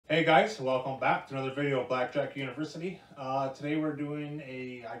Hey guys, welcome back to another video of Blackjack University. Today we're doing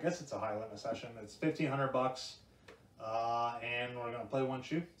I guess it's a high limit session. It's $1,500, and we're gonna play one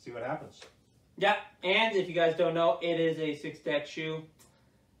shoe, see what happens. Yeah, and if you guys don't know, it is a 6-deck shoe,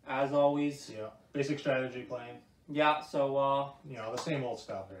 as always. Yeah, basic strategy playing. Yeah, so you know, the same old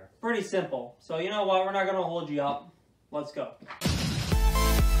stuff here. pretty simple. So you know what? We're not gonna hold you up. Let's go.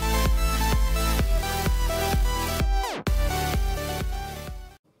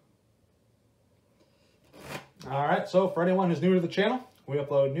 Alright, so for anyone who's new to the channel, we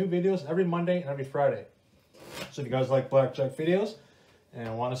upload new videos every Monday and every Friday. So if you guys like Blackjack videos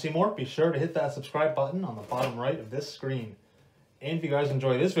and want to see more, be sure to hit that subscribe button on the bottom right of this screen. And if you guys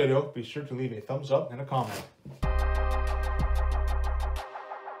enjoy this video, be sure to leave a thumbs up and a comment.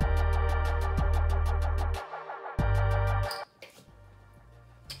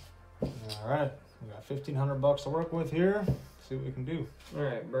 Alright, we got $1,500 to work with here. Let's see what we can do.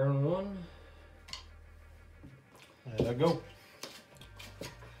 Alright, burn one. There we go.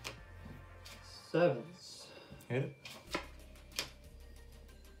 Sevens. Hit it.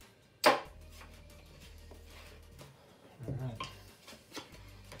 Alright.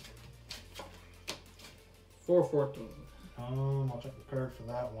 4-14. I'll check the card for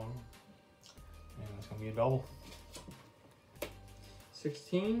that one. And it's gonna be a double.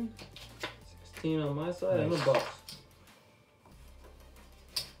 16. 16 on my side, Nice. and a bucks.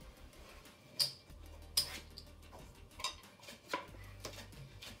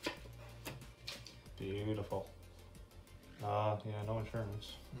 Beautiful. Yeah, no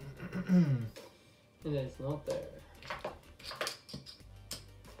insurance. It is not there.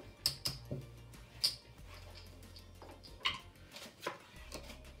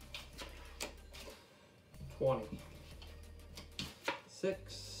 $20.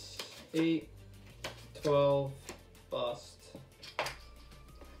 6, 8, 12, bust.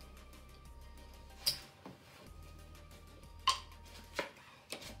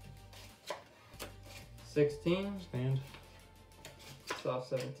 $16. Stand. Soft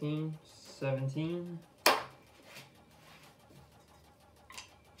 17. 17.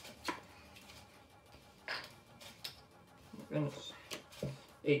 Goodness.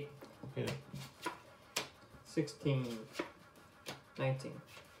 8. Hit it. 16. 19.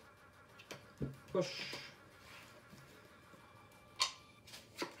 Push.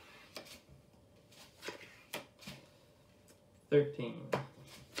 13.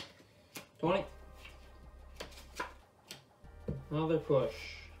 20. Another push.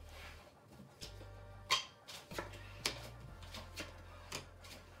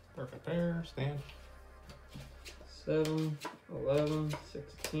 Perfect pair. Stand. 7, 11,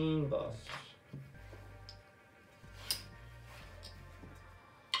 16, bust.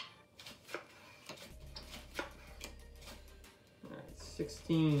 Alright,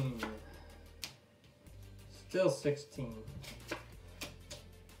 16. Still 16.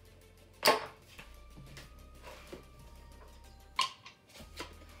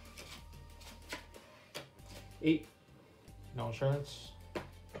 $8. No insurance.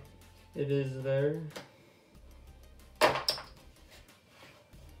 It is there.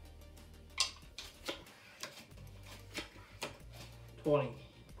 $20.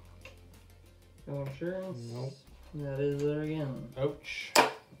 No insurance. Nope. That is there again. Ouch.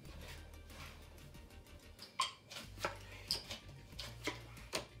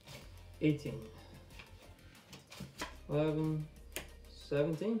 $18. 11,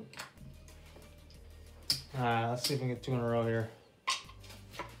 17. Let's see if we can get 2 in a row here.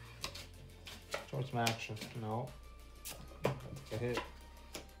 Show me some action. No. Take a hit.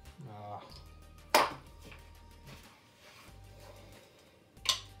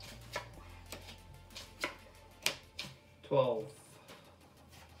 12.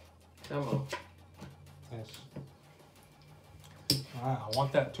 Come on. Nice. I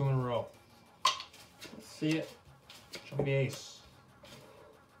want that 2 in a row. Let's see it. Show me the ace.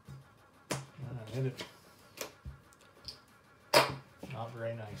 Hit it. Not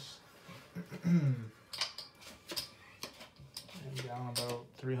very nice. I'm down about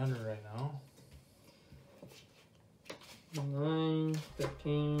 300 right now. 9,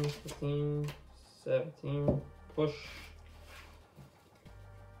 13, 15, 17. Push.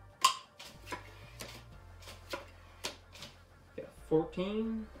 Got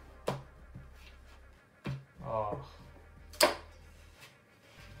 14. Oh,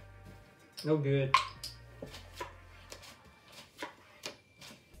 No good.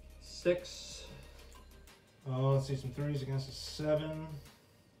 6. let's see, some 3s against a 7.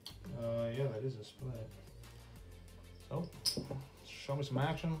 Yeah, that is a split. So, show me some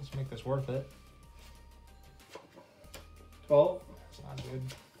action. Let's make this worth it. 12. It's not good.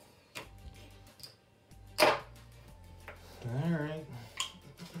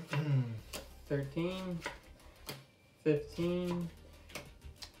 13, 15.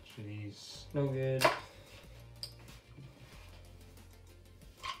 Jeez. No good.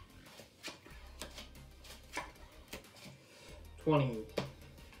 20.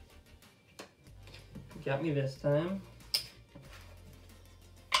 Got me this time.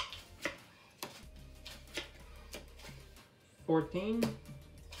 14.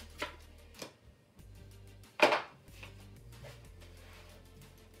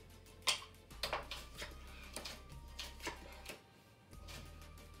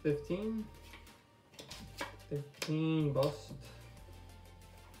 15. 15, bust.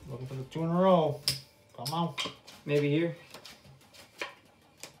 Looking for the 2 in a row. Come on. Maybe here.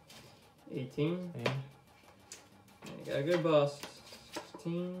 18. And You got a good bust.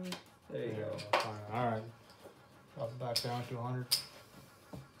 16. There you go. fine. All right. Drop it back down to 100.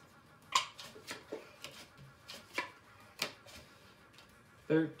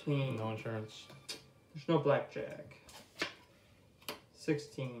 $13. No insurance. There's no blackjack.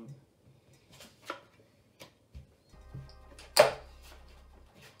 16.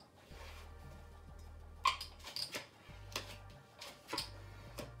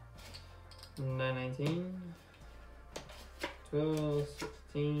 Nine, 19. 12,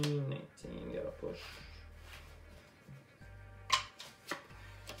 16, 19. Gotta push.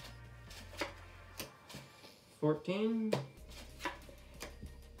 $14.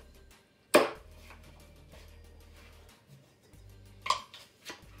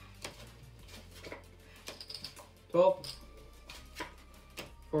 12,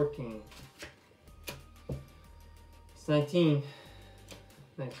 14. It's 19.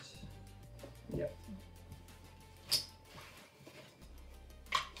 Nice. Yep.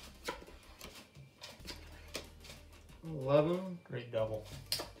 11. Great double.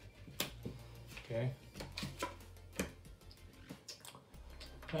 Okay.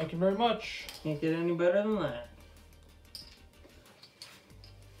 Thank you very much. Can't get any better than that.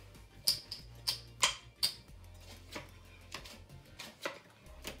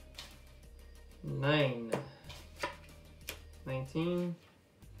 Nine. 19.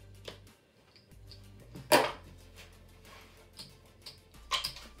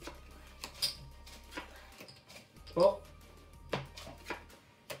 12.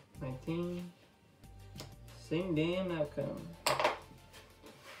 19. Same damn outcome.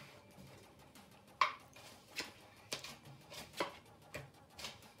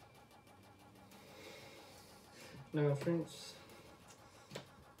 No insurance?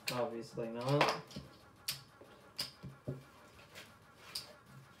 Obviously not.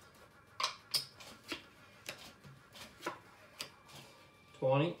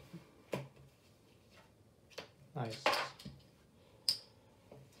 $20. Nice.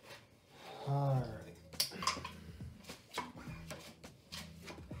 All right.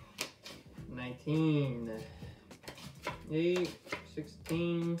 19. 8.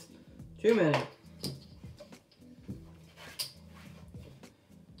 16. Too many. I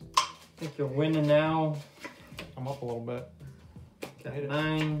think you're winning now. I'm up a little bit. Got Hit it.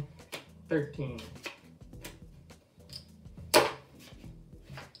 9. 13.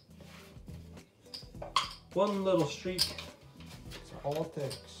 One little streak. That's all it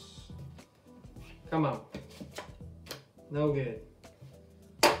takes. Come on. No good.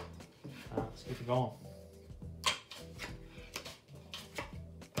 All right, let's keep it going.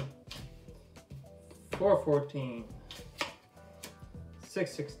 414.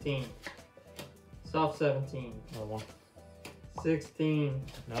 616. Soft 17. Another one. 16.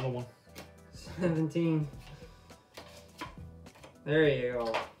 Another one. 17. There you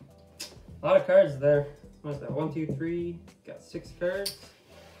go. A lot of cards there. What's that? 1, 2, 3. Got 6 cards.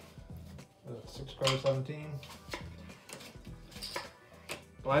 6 cards, 17.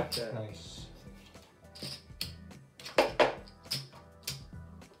 Blackjack. Nice.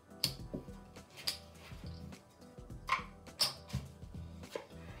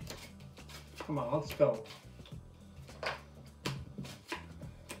 Come on, let's go.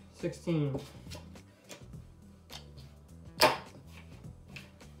 16.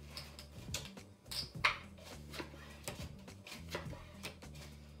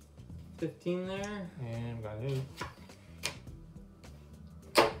 15 there. And we got who?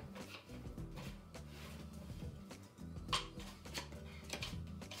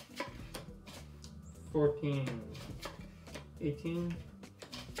 14. 18.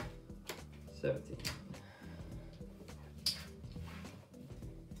 17.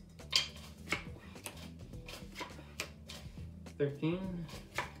 13.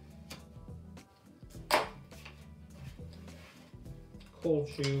 Cold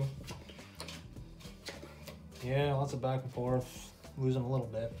shoe. Yeah, lots of back and forth. losing a little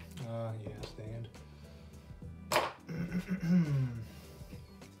bit. Yeah, stand.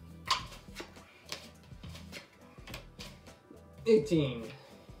 18.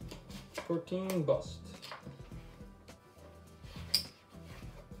 14, bust.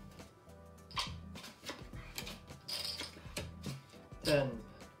 10.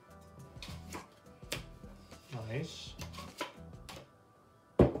 Nice.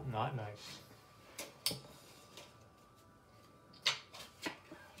 Not nice.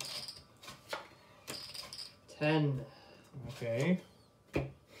 10. Okay. All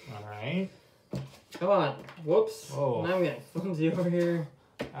right. Come on. Whoops. Whoa. Now I'm getting flimsy over here.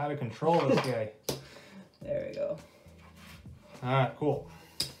 Out of control, this guy. There we go. All right, cool.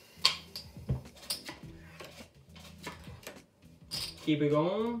 Keep it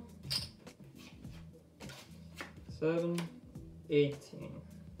going. 7, 18.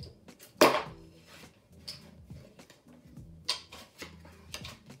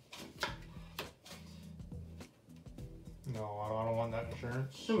 No, I don't want that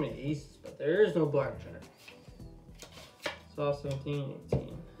insurance. So many aces, but there is no blackjack. Saw 17, 18.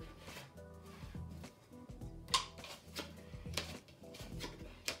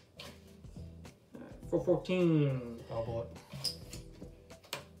 Alright, 414. Double it.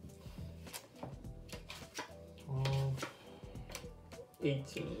 12.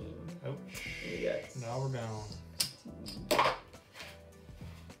 18. Ouch. Yes. Now we're down.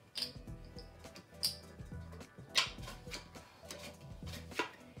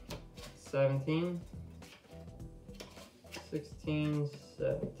 17. 16,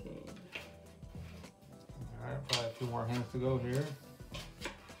 17. Alright, probably a few more hands to go here.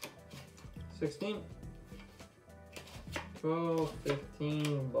 16. 12,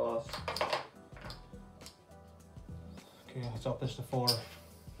 15, boss. Okay, let's up this to 4.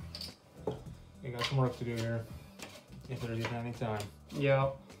 We got some work to do here. If there's even any time.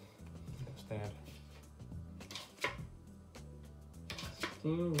 Yep. Stand.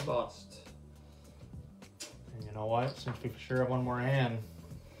 16, bust. And you know what? Since we for sure have one more hand.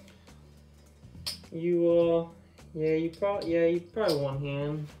 You you probably one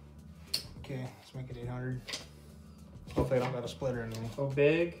hand. Okay, let's make it 800. Hopefully I don't got a splitter in me. Go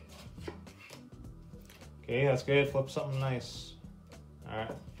big. Okay, that's good. Flip something nice.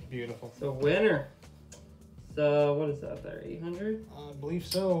 Alright, beautiful. The winner. So what is that there? 800? I believe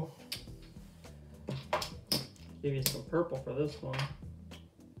so. Give you some purple for this one.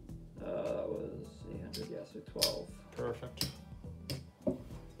 That was 800, yeah, so 12. Perfect.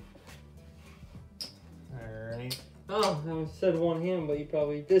 Alright. Oh, I said one hand, but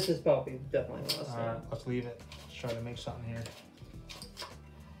this is probably definitely less. Alright, let's leave it. Let's try to make something here.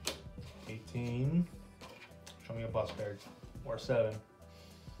 18. Show me a bust card. Or 7.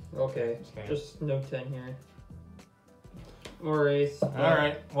 Okay, Stand. just no 10 here. Or ace.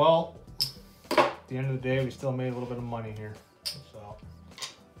 Alright, well, at the end of the day, we still made a little bit of money here. So,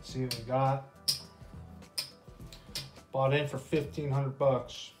 let's see what we got. Bought in for 1,500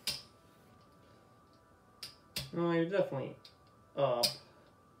 bucks. No, you're definitely up.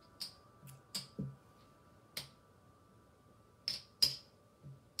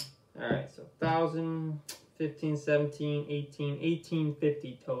 Alright, so 1,000, 15, 17, 18,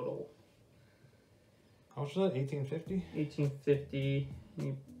 1850 total. How much was that? 1850? 1850.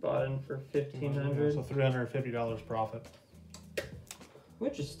 You bought in for 1,500. So $350 profit.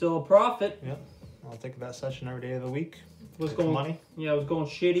 Which is still a profit. Yep. I'll take that session every day of the week. Was Take going the money. Yeah, I was going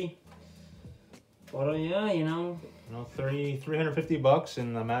shitty. But yeah, you know. 350 bucks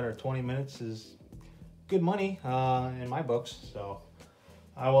in a matter of 20 minutes is good money in my books. So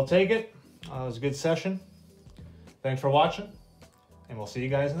I will take it. It was a good session. Thanks for watching, and we'll see you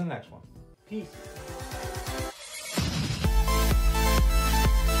guys in the next one. Peace.